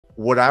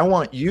what I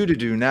want you to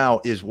do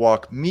now is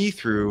walk me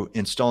through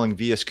installing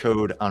VS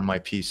Code on my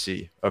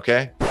PC,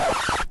 okay?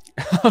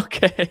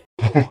 Okay.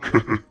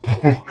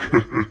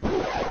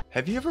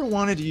 Have you ever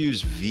wanted to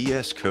use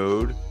VS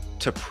Code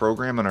to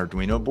program an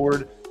Arduino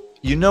board?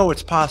 You know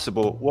it's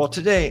possible. Well,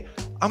 today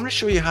I'm going to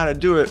show you how to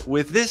do it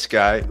with this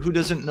guy who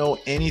doesn't know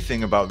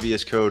anything about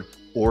VS Code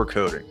or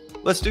coding.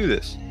 Let's do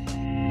this.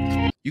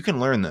 You can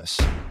learn this.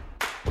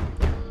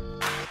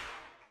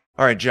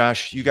 All right,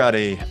 Josh, you got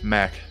a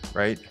Mac,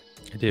 right?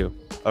 I do.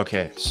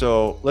 Okay,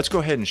 so let's go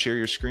ahead and share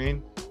your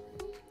screen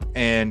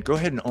and go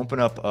ahead and open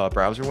up a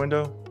browser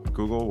window,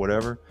 Google,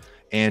 whatever,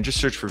 and just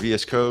search for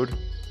VS Code.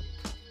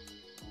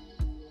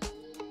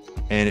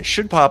 And it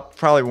should pop,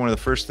 probably one of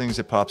the first things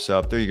that pops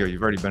up. There you go,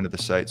 you've already been to the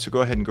site. So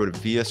go ahead and go to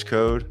VS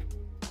Code.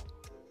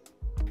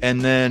 And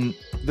then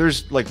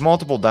there's like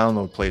multiple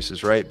download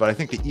places, right? But I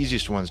think the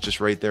easiest one is just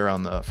right there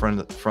on the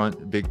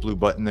front big blue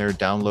button there,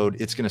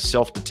 download. It's going to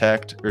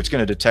self-detect, or it's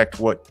going to detect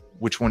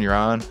which one you're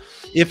on.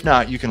 If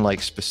not, you can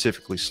like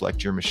specifically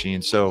select your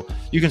machine. So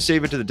you can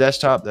save it to the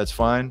desktop, that's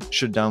fine.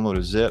 Should download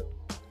a zip.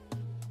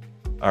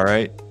 All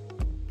right.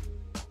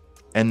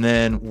 And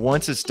then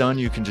once it's done,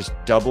 you can just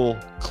double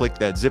click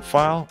that zip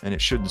file and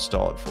it should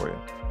install it for you.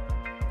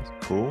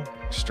 Cool.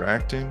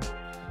 Extracting.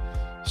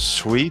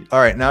 Sweet. All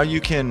right. Now you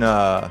can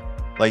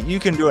you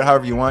can do it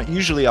however you want.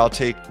 Usually I'll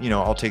take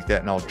that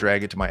and I'll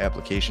drag it to my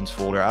applications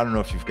folder. I don't know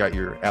if you've got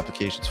your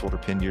applications folder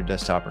pinned to your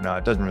desktop or not.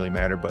 It doesn't really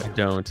matter, but I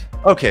don't.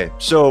 Okay.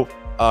 So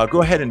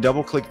go ahead and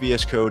double click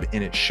VS Code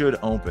and it should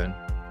open.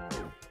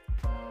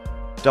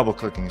 Double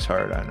clicking is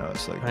hard. I know.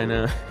 It's like, I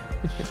know.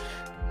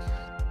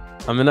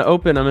 I'm gonna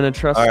open. I'm gonna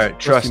trust. All right,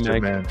 trust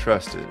it, man.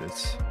 Trust it.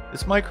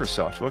 It's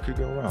Microsoft. What could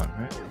go wrong,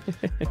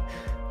 right?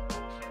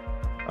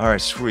 All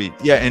right, sweet.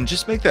 Yeah, and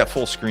just make that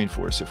full screen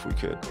for us if we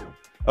could.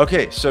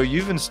 Okay, so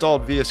you've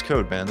installed VS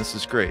Code, man. This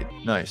is great.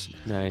 Nice.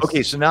 Nice.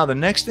 Okay, so now the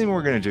next thing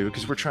we're going to do,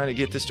 because we're trying to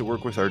get this to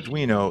work with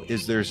Arduino,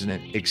 is there's an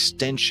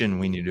extension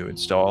we need to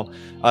install.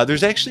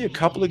 There's actually a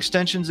couple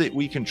extensions that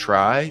we can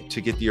try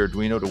to get the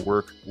Arduino to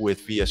work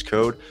with VS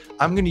Code.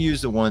 I'm going to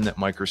use the one that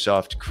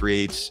Microsoft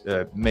creates,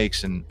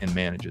 makes, and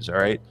manages, all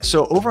right?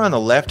 So over on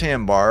the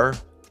left-hand bar,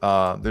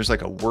 there's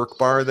like a work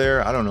bar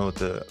there. I don't know what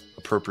the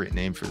appropriate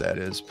name for that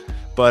is,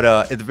 but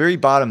at the very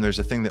bottom there's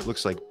a thing that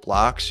looks like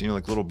blocks,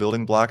 like little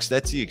building blocks.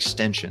 That's the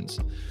extensions.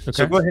 Okay.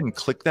 So go ahead and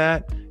click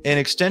that, and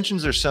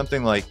extensions are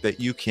something like that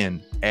you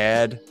can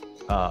add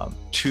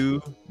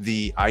to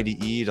the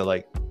IDE to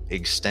like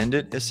extend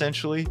it,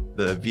 essentially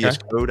the VS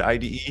Code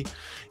IDE.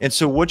 And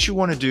so what you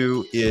want to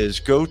do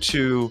is go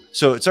to,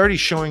 so it's already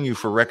showing you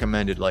for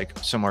recommended like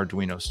some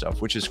Arduino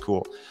stuff, which is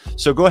cool.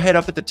 So go ahead,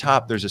 up at the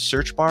top there's a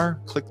search bar,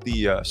 click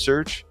the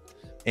search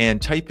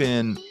and type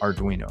in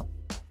Arduino.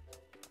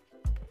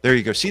 There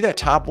you go. See that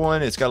top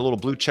one? It's got a little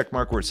blue check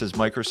mark where it says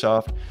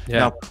Microsoft. Yeah.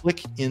 Now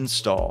click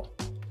install.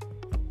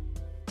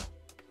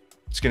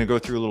 It's going to go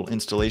through a little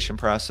installation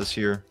process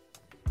here.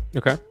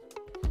 Okay.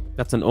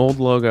 That's an old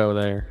logo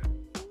there.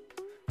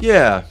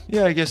 Yeah,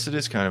 I guess it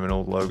is kind of an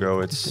old logo.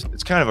 It's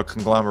kind of a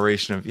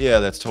conglomeration of, yeah,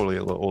 that's totally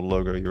an old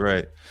logo. You're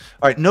right.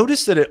 All right,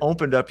 notice that it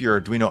opened up your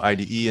Arduino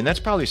IDE, and that's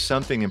probably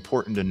something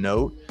important to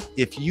note.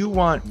 If you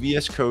want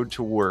VS Code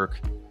to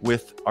work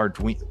with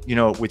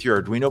Arduino, with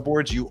your Arduino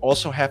boards, you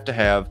also have to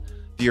have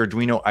the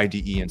Arduino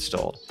IDE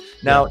installed.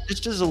 Now,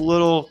 just as a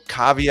little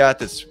caveat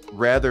that's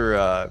rather,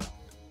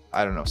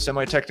 I don't know,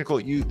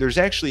 semi-technical, there's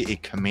actually a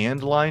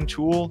command line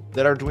tool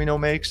that Arduino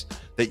makes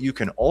that you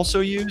can also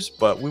use,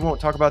 but we won't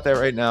talk about that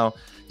right now.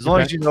 As long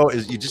as you know,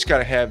 you just got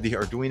to have the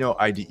Arduino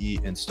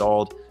IDE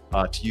installed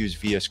to use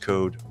VS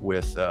Code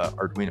with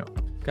Arduino.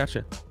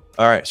 Gotcha.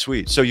 All right,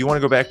 sweet. So you want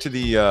to go back to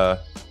the,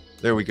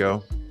 there we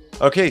go.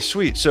 Okay,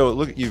 sweet. So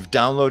look, you've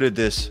downloaded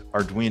this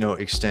Arduino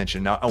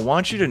extension. Now I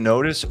want you to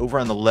notice over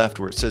on the left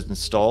where it says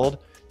installed,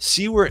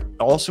 see where it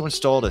also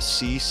installed a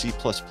C++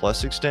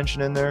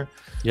 extension in there.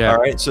 Yeah. All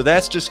right. So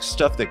that's just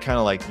stuff that kind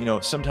of like,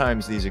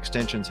 sometimes these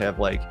extensions have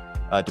like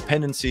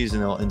dependencies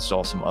and they'll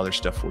install some other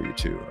stuff for you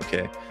too.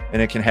 Okay.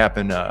 And it can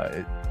happen.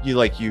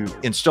 You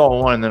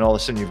install one and then all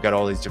of a sudden you've got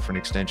all these different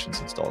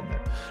extensions installed in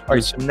there. All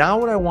right. So now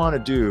what I want to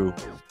do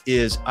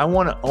is I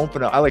want to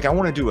open up, I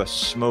want to do a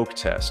smoke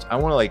test. I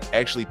want to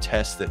actually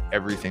test that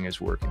everything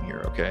is working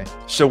here. Okay.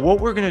 So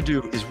what we're going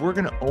to do is we're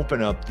going to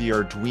open up the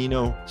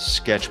Arduino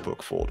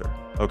sketchbook folder.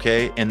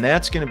 Okay. And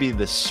that's going to be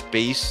the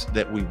space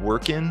that we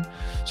work in.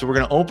 So we're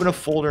going to open a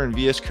folder in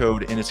VS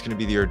Code and it's going to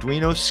be the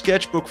Arduino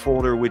sketchbook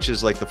folder, which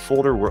is like the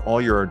folder where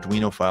all your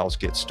Arduino files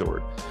get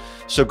stored.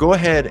 So go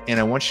ahead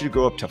and I want you to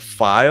go up to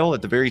File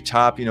at the very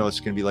top. It's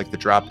going to be like the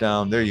drop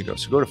down. There you go.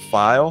 So go to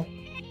File.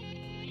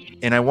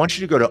 And I want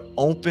you to go to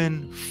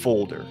Open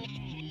Folder.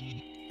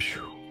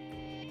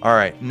 All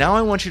right, now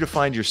I want you to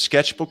find your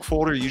sketchbook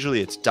folder.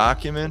 Usually it's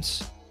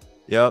Documents.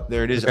 Yep,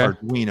 there it is,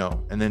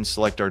 Arduino, and then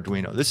select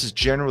Arduino. This is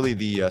generally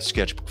the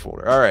sketchbook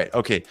folder. All right,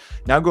 okay.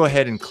 Now go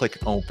ahead and click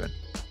Open.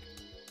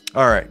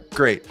 All right,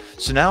 great.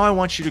 So now I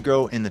want you to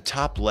go in the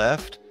top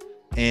left,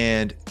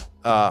 and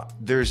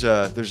there's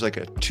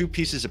like two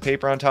pieces of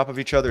paper on top of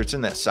each other. It's in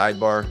that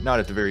sidebar, not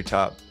at the very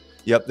top.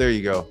 Yep, there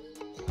you go.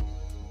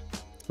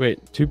 Wait,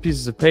 2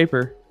 pieces of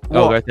paper.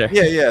 Well, oh, right there.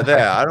 Yeah,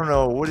 that. I don't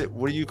know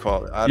what do you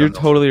call it. You're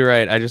totally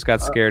right. I just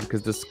got scared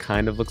because this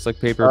kind of looks like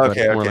paper, but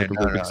it's more like a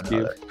Rubik's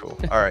Cube. That's cool.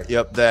 All right.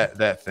 Yep.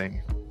 That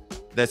thing.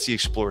 That's the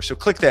Explorer. So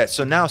click that.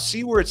 So now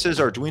see where it says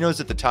Arduino's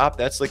at the top.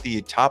 That's like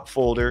the top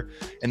folder.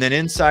 And then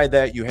inside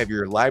that you have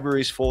your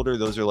libraries folder.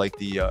 Those are like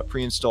the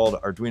pre-installed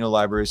Arduino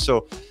libraries.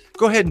 So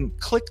go ahead and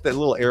click that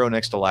little arrow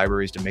next to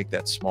libraries to make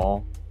that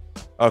small.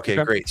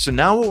 Okay, great. So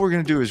now what we're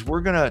going to do is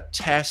we're going to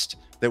test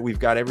that we've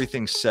got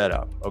everything set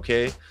up.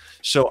 Okay.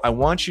 So I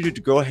want you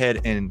to go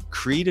ahead and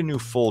create a new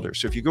folder.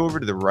 So if you go over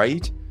to the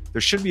right,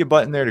 there should be a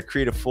button there to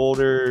create a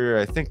folder.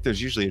 I think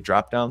there's usually a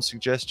drop-down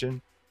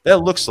suggestion.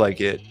 That looks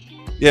like it.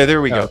 Yeah,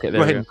 there we go. Okay,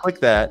 go ahead and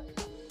click that.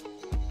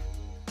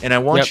 And I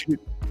want you,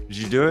 did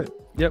you do it?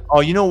 Yep.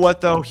 Oh, you know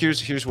what though?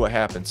 Here's what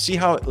happened. See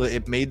how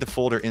it made the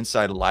folder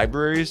inside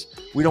libraries?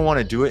 We don't want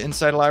to do it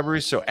inside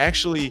libraries. So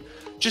actually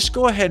just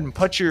go ahead and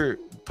put your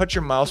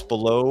mouse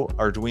below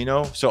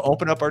Arduino. So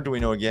open up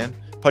Arduino again,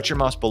 put your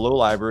mouse below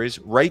libraries,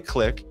 right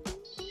click,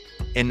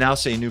 and now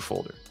say new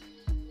folder.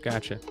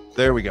 Gotcha.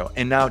 There we go.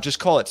 And now just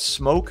call it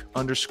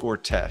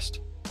smoke_test.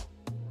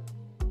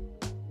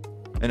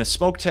 And a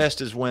smoke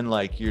test is when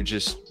like you're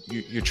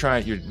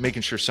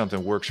making sure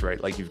something works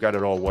right. Like you've got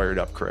it all wired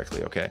up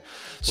correctly. Okay.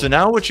 So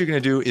now what you're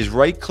going to do is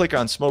right click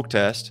on smoke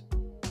test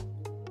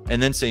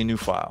and then say new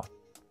file.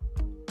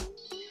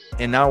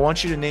 And now I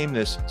want you to name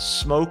this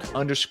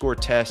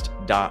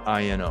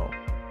smoke_test.ino.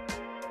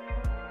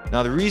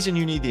 Now the reason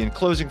you need the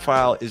enclosing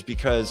file is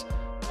because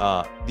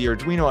the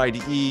Arduino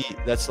IDE,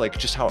 that's like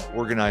just how it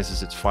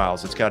organizes its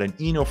files. It's got an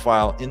ino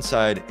file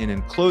inside an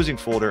enclosing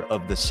folder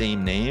of the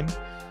same name,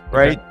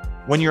 right? Okay.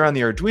 When you're on the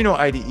Arduino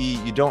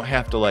IDE, you don't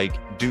have to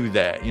like do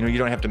that. You know, you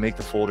don't have to make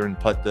the folder and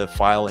put the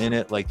file in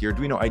it. Like the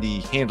Arduino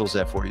IDE handles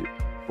that for you.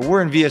 But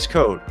we're in VS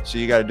Code, so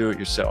you got to do it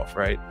yourself,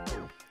 right?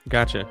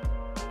 Gotcha.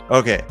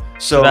 Okay,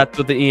 so that's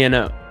what the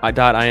 .ino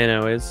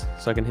is.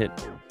 So I can hit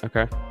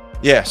okay.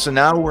 Yeah, so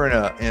now we're in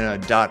a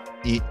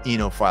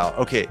 .ino file.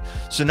 Okay,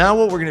 so now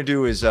what we're gonna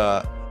do is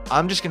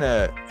I'm just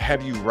gonna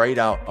have you write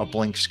out a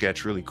blank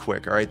sketch really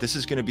quick. All right, this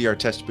is gonna be our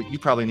test, but you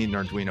probably need an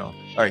Arduino. All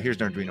right,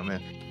 here's an Arduino,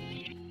 man.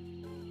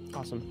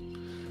 Awesome.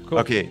 Cool.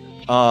 Okay,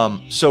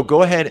 so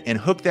go ahead and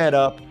hook that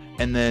up,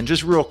 and then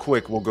just real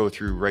quick, we'll go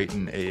through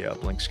writing a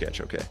blank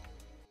sketch. Okay.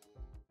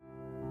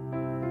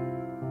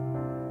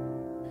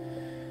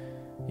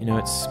 You know,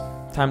 it's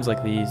times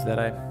like these that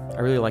I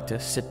really like to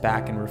sit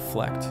back and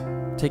reflect,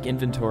 take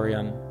inventory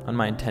on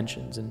my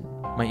intentions and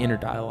my inner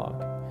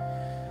dialogue.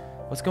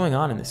 What's going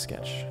on in this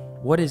sketch?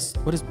 What does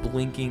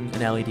blinking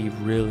an LED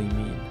really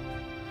mean?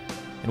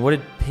 And what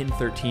did pin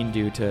 13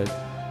 do to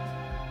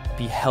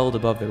be held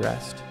above the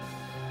rest?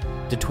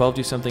 Did 12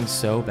 do something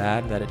so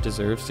bad that it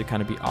deserves to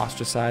kind of be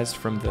ostracized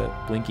from the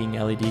blinking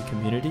LED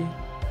community?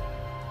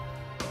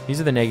 These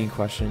are the nagging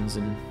questions,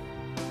 and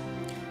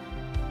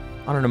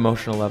on an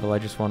emotional level, I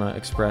just want to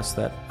express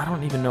that I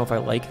don't even know if I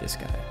like this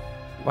guy.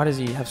 Why does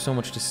he have so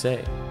much to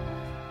say?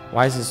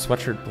 Why is his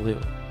sweatshirt blue?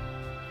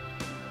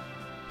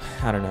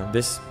 I don't know.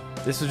 This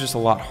is just a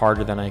lot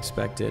harder than I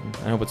expected.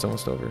 I hope it's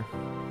almost over.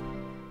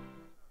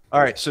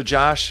 All right, so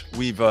Josh,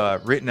 we've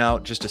written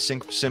out just a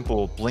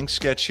simple blink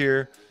sketch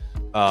here,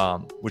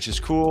 which is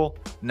cool.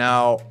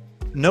 Now,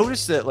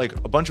 notice that like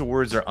a bunch of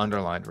words are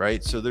underlined,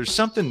 right? So there's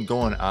something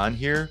going on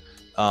here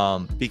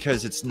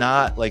because it's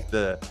not like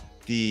the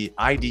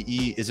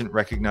IDE isn't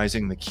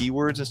recognizing the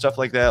keywords and stuff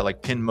like that,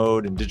 like pin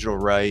mode and digital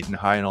write and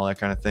high and all that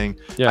kind of thing.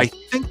 Yeah. I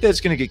think that's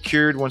going to get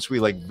cured once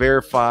we like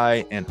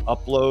verify and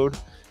upload.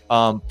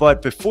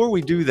 But before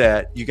we do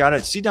that, you got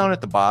to see down at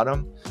the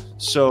bottom.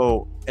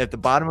 So at the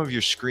bottom of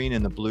your screen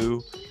in the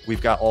blue,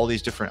 we've got all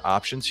these different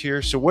options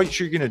here. So what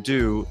you're going to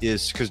do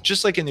is, because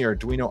just like in the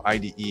Arduino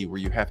IDE where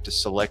you have to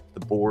select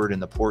the board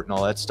and the port and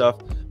all that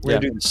stuff, we're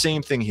going to do the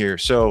same thing here.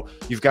 So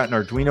you've got an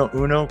Arduino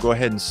Uno, go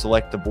ahead and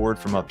select the board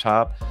from up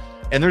top.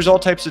 And there's all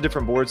types of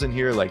different boards in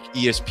here, like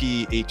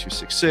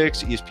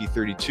ESP8266,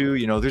 ESP32.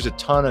 You know, there's a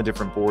ton of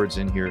different boards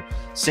in here.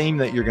 Same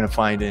that you're going to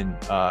find in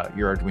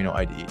your Arduino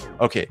IDE.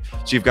 Okay,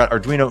 so you've got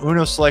Arduino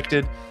Uno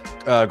selected.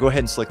 Go ahead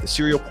and select the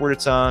serial port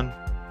it's on.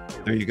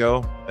 There you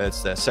go.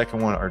 That's that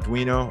second one,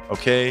 Arduino.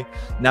 Okay,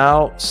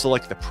 now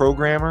select the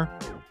programmer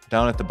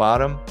down at the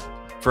bottom.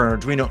 For an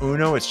Arduino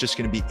Uno, it's just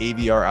going to be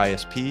AVR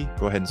ISP.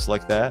 Go ahead and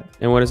select that.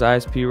 And what is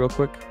ISP real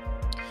quick?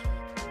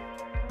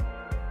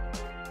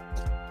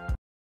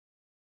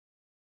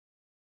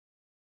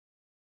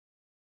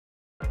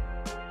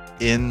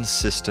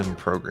 In-system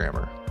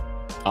programmer.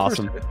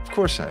 Awesome. Of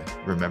course I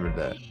remembered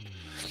that.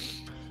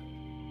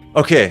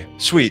 Okay,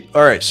 sweet.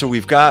 All right, so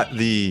we've got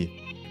the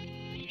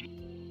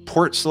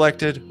port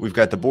selected, we've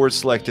got the board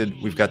selected,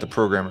 we've got the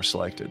programmer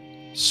selected.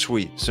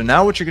 Sweet. So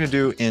now what you're going to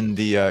do in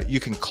the you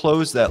can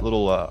close that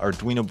little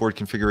Arduino board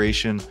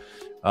configuration.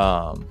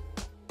 No,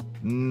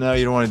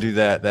 you don't want to do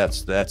that.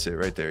 That's it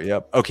right there.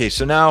 Yep. Okay,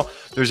 so now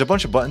there's a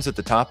bunch of buttons at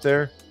the top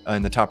there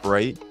in the top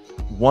right.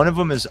 One of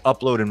them is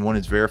upload and one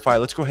is verify.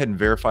 Let's go ahead and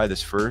verify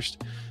this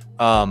first.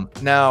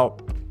 Now,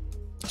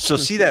 so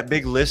see that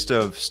big list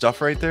of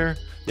stuff right there?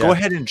 Go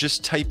ahead and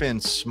just type in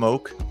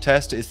smoke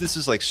test. This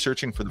is like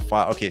searching for the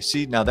file. Okay,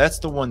 see, now that's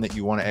the one that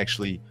you want to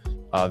actually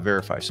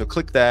verify. So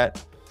click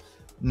that.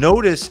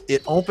 Notice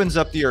it opens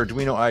up the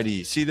Arduino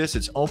IDE. See this?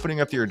 It's opening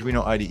up the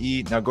Arduino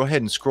IDE. Now go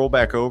ahead and scroll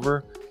back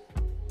over.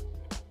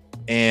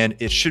 And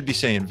it should be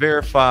saying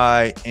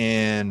verify,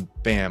 and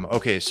bam.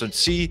 Okay, so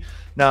see,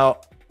 now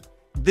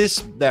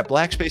that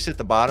black space at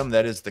the bottom,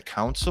 that is the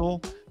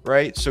console,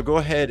 right? So go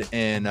ahead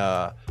and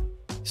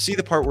see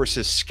the part where it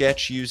says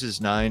sketch uses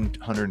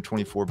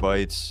 924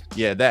 bytes.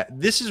 Yeah,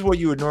 this is what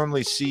you would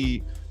normally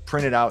see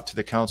printed out to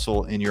the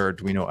console in your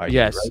Arduino IDE.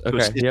 Yes, right?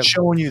 okay. So it's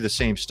showing you the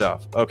same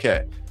stuff.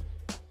 Okay,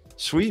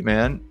 sweet,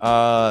 man.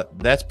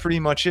 That's pretty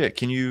much it.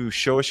 Can you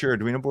show us your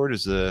Arduino board?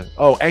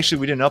 Oh, actually,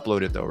 we didn't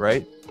upload it though,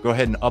 right? Go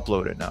ahead and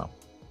upload it now.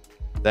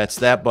 That's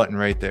that button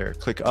right there.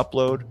 Click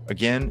upload.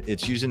 Again,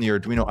 it's using the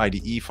Arduino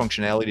IDE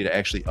functionality to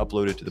actually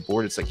upload it to the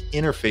board. It's like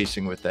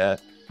interfacing with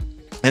that.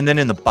 And then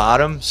in the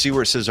bottom, see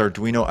where it says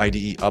Arduino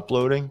IDE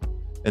uploading?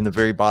 In the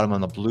very bottom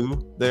on the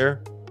blue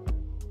there?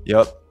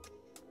 Yep.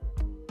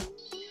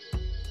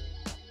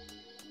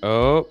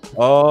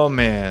 Oh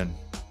man.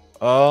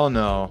 Oh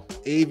no.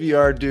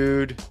 AVR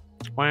dude.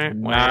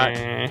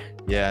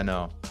 Yeah,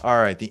 no. All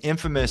right, the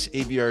infamous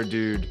AVR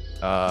dude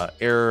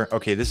error.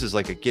 Okay, this is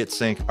like a git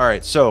sync. All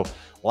right, so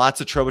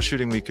lots of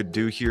troubleshooting we could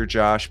do here,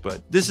 Josh,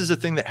 but this is a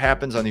thing that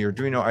happens on the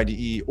Arduino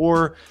IDE,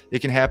 or it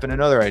can happen in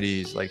other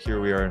IDEs, like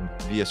here we are in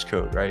VS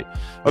Code, right?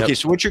 Okay,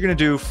 so what you're gonna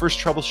do, first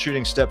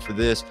troubleshooting step for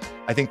this,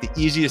 I think the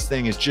easiest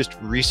thing is just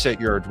reset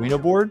your Arduino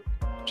board.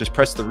 Just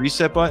press the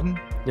reset button.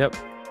 Yep.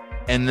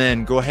 And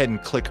then go ahead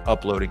and click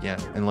upload again,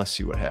 and let's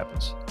see what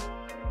happens.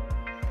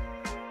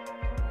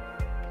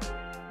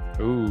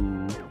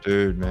 Ooh.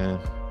 Dude, man,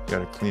 got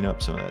to clean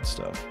up some of that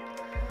stuff.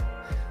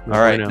 All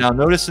right, now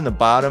notice in the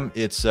bottom,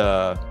 it's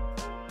Arduino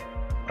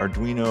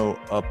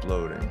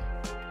uploading.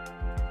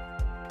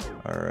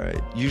 All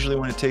right, usually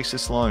when it takes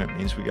this long, it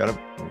means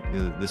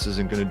this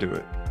isn't gonna do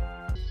it.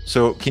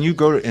 So can you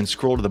go and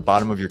scroll to the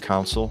bottom of your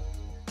console?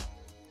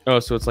 Oh,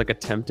 so it's like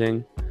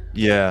attempting.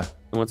 Yeah.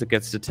 And once it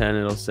gets to 10,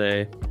 it'll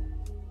say,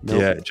 nope.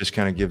 Yeah, it just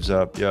kind of gives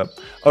up. Yep.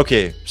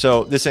 Okay,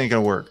 so this ain't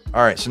gonna work.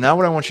 All right, so now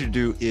what I want you to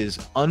do is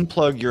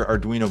unplug your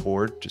Arduino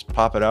board. Just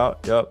pop it out.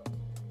 Yep.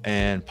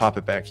 And pop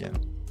it back in.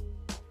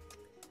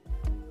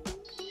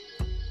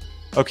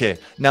 Okay,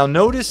 now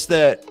notice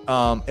that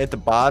at the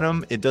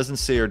bottom, it doesn't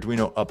say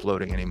Arduino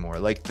uploading anymore.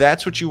 Like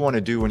that's what you want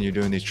to do when you're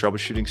doing these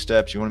troubleshooting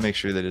steps. You want to make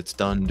sure that it's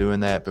done doing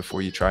that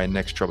before you try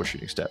next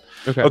troubleshooting step.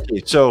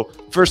 Okay, so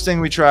first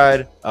thing we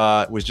tried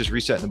was just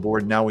resetting the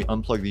board. Now we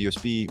unplug the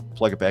USB,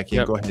 plug it back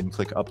in, go ahead and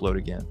click upload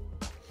again.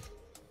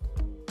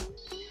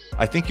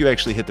 I think you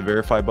actually hit the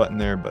verify button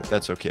there, but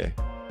that's okay.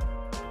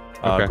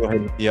 Go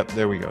ahead. Yep,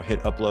 there we go.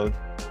 Hit upload.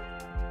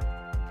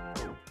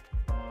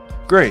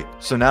 Great.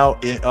 So now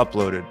it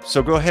uploaded.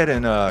 So go ahead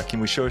and can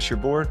we show us your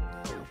board?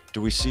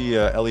 Do we see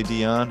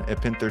LED on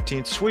at pin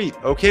 13? Sweet.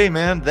 Okay,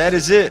 man. That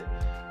is it.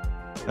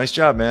 Nice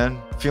job,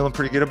 man. Feeling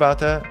pretty good about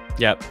that?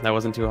 Yep. That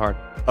wasn't too hard.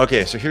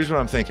 Okay. So here's what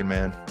I'm thinking,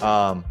 man.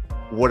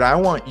 What I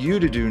want you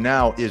to do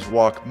now is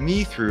walk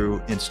me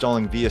through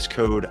installing VS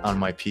Code on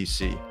my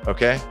PC.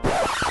 Okay?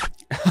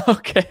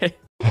 Okay.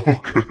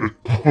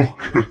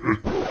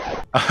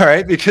 All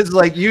right. Because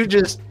like you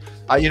just...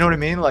 you know what I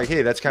mean? Like,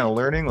 hey, that's kind of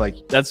learning. Like,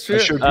 that's true. I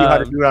showed you how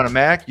to do it on a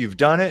Mac. You've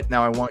done it.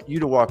 Now I want you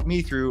to walk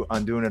me through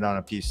on doing it on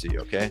a PC.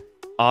 Okay.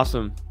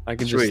 Awesome. I'll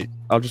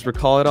just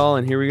recall it all,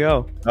 and here we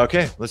go.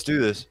 Okay, let's do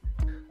this.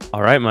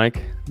 All right,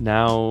 Mike.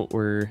 Now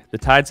the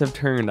tides have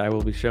turned. I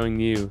will be showing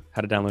you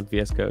how to download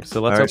VS Code. So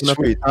let's open up.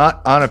 Sweet.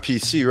 On a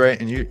PC, right?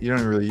 And you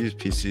don't really use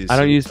PCs. I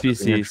don't use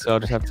PCs, so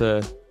I'll just have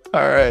to.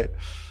 All right.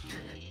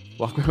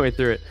 Walk my way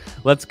through it.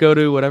 Let's go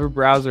to whatever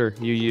browser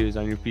you use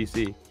on your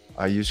PC.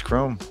 I use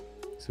Chrome.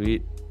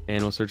 Sweet.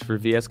 And we'll search for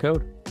VS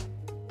Code.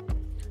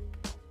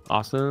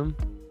 Awesome.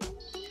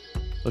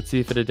 Let's see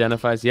if it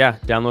identifies. Yeah,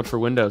 download for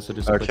Windows. So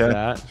just click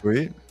that.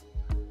 Sweet.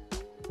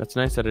 That's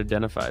nice that it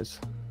identifies.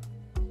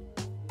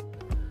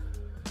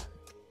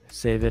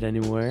 Save it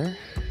anywhere.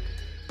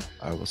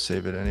 I will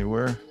save it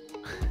anywhere.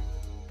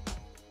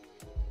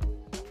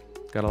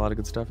 Got a lot of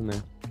good stuff in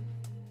there.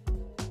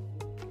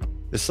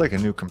 It's like a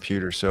new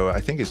computer, so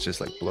I think it's just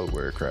like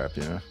bloatware crap,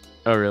 you know?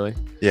 Oh, really?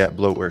 Yeah,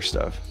 bloatware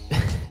stuff.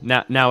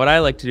 Now what I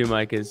like to do,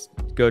 Mike, is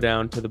go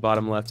down to the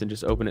bottom left and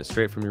just open it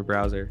straight from your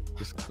browser.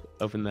 Just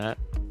open that,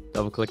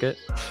 double click it.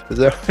 Is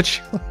that what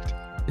you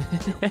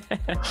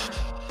like?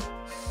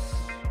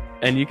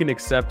 And you can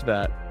accept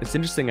that. It's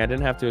interesting. I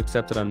didn't have to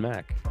accept it on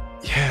Mac.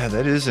 Yeah,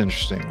 that is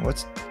interesting.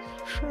 What's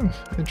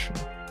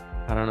interesting?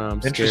 I don't know.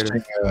 I'm scared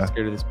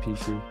of this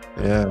PC.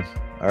 Yeah.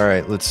 All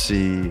right. Let's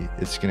see.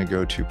 It's going to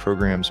go to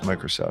Programs,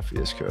 Microsoft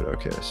VS Code.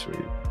 Okay, sweet.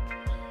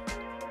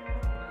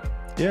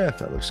 Yeah,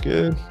 that looks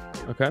good.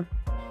 Okay.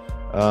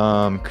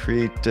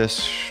 Create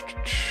disk.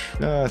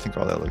 No, I think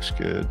all that looks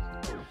good.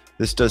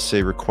 This does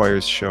say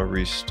requires shell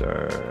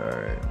restart.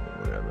 All right,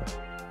 whatever.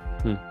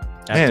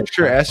 Man, it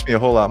sure asks me a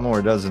whole lot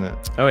more, doesn't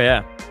it? Oh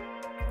yeah.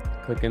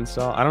 Click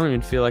install. I don't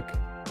even feel like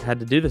I had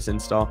to do this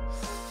install.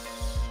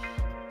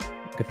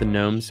 Got the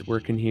gnomes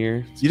working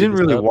here. You didn't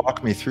really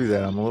walk me through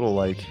that. I'm a little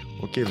like,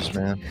 what gives,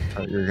 man? I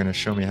thought you were gonna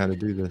show me how to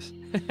do this.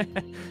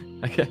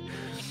 Okay.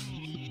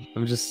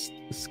 I'm just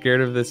scared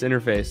of this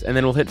interface. And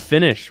then we'll hit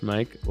finish,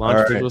 Mike. Launch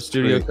All right, Visual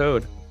Studio sweet.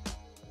 Code.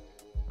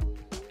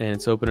 And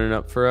it's opening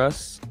up for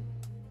us.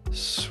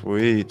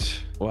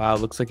 Sweet. Wow,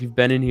 looks like you've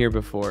been in here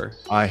before.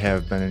 I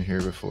have been in here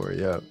before.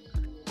 Yep.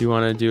 Do you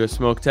want to do a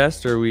smoke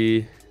test, or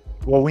we?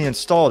 Well, we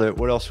installed it.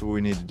 What else would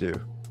we need to do?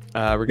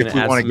 We're gonna If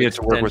we add want some to get it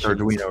to work with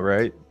extensions. Arduino,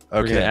 right? We're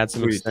Okay. gonna add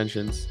some sweet.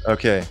 extensions.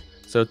 Okay.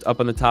 So it's up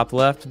on the top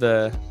left,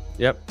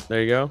 yep,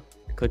 there you go.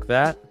 Click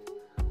that.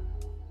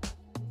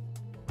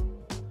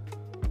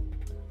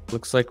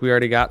 Looks like we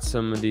already got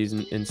some of these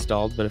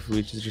installed, but if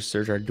we just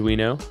search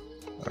Arduino.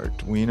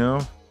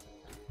 Arduino.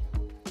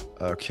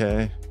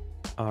 Okay.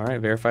 All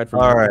right, verified from.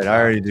 All right. I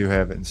already do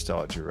have it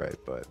installed. You're right,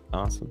 but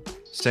Awesome.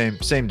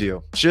 same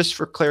deal. Just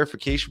for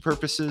clarification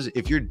purposes,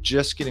 if you're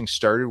just getting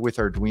started with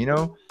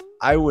Arduino,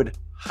 I would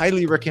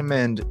highly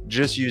recommend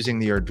just using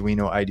the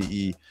Arduino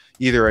IDE,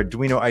 either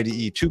Arduino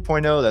IDE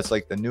 2.0, that's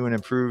like the new and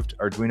improved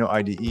Arduino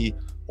IDE,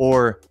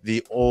 or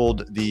the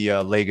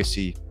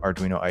legacy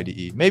Arduino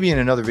IDE. Maybe in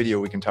another video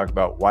we can talk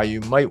about why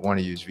you might want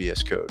to use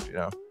VS Code, you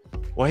know.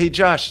 Well, hey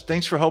Josh,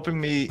 thanks for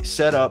helping me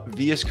set up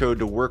VS Code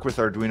to work with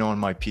Arduino on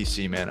my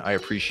PC, man. I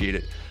appreciate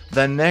it.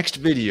 The next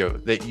video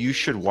that you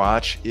should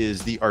watch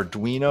is the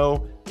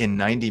Arduino in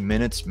 90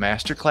 minutes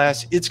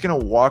masterclass. It's going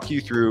to walk you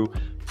through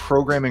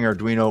programming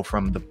Arduino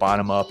from the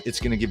bottom up. It's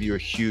going to give you a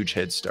huge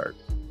head start.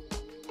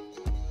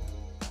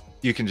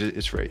 You can just,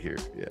 it's right here.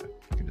 Yeah,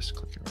 you can just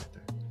click it right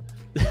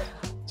there.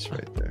 It's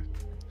right there.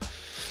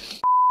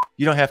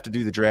 You don't have to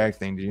do the drag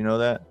thing. Do you know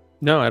that?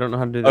 No, I don't know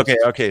how to do this.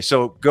 Okay.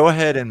 So go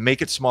ahead and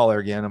make it smaller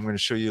again. I'm going to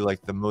show you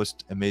like the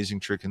most amazing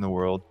trick in the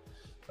world.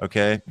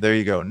 Okay, there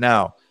you go.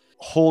 Now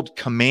hold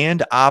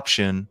Command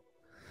Option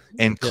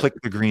and click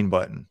the green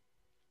button.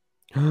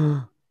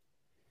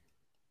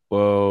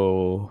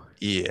 Whoa.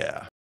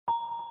 Yeah.